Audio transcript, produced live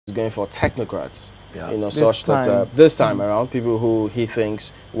going for technocrats. Yeah. You know, This such time. that this time around, people who he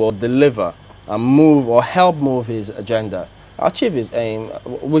thinks will deliver and move or help move his agenda, achieve his aim,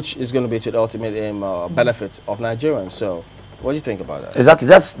 which is going to be to the ultimate aim benefit of Nigerians. So, what do you think about that? Exactly.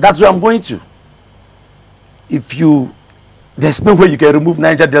 That's where I'm going to. There's no way you can remove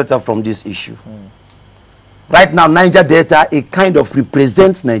Niger Delta from this issue. Right now, Niger Delta, it kind of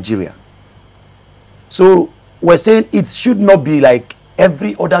represents Nigeria. So we're saying it should not be like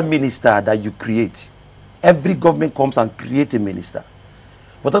every other minister that you create. Every government comes and creates a minister.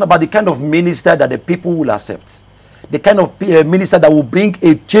 We're talking about the kind of minister that the people will accept. The kind of minister that will bring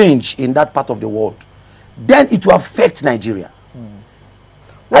a change in that part of the world. Then it will affect Nigeria.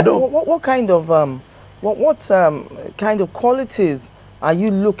 What kind of kind of qualities are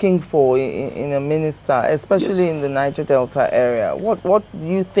you looking for in a minister, especially in the Niger Delta area? What do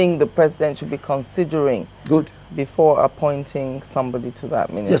you think the president should be considering before appointing somebody to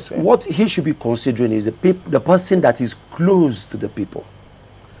that ministry? Yes, what he should be considering is the person that is close to the people.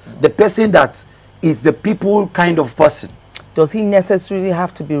 The person that is the people kind of person. Does he necessarily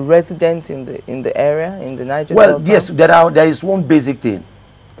have to be resident in the area, in the Niger Well, Delta? yes, there is one basic thing.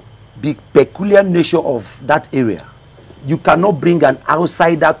 The peculiar nature of that area. You cannot bring an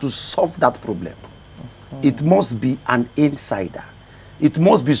outsider to solve that problem. It must be an insider. It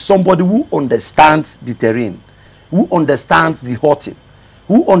must be somebody who understands the terrain, who understands the hurting,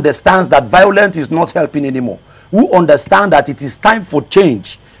 who understands that violence is not helping anymore, who understands that it is time for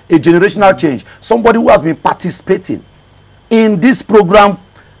change, a generational change. Somebody who has been participating in this program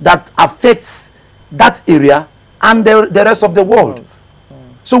that affects that area and the rest of the world.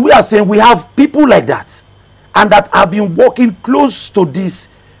 So we are saying we have people like that, and that have been working close to these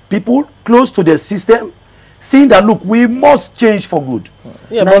people, close to the system, seeing that, look, we must change for good.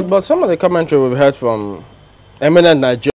 Yeah, but some of the commentary we've heard from eminent Nigerians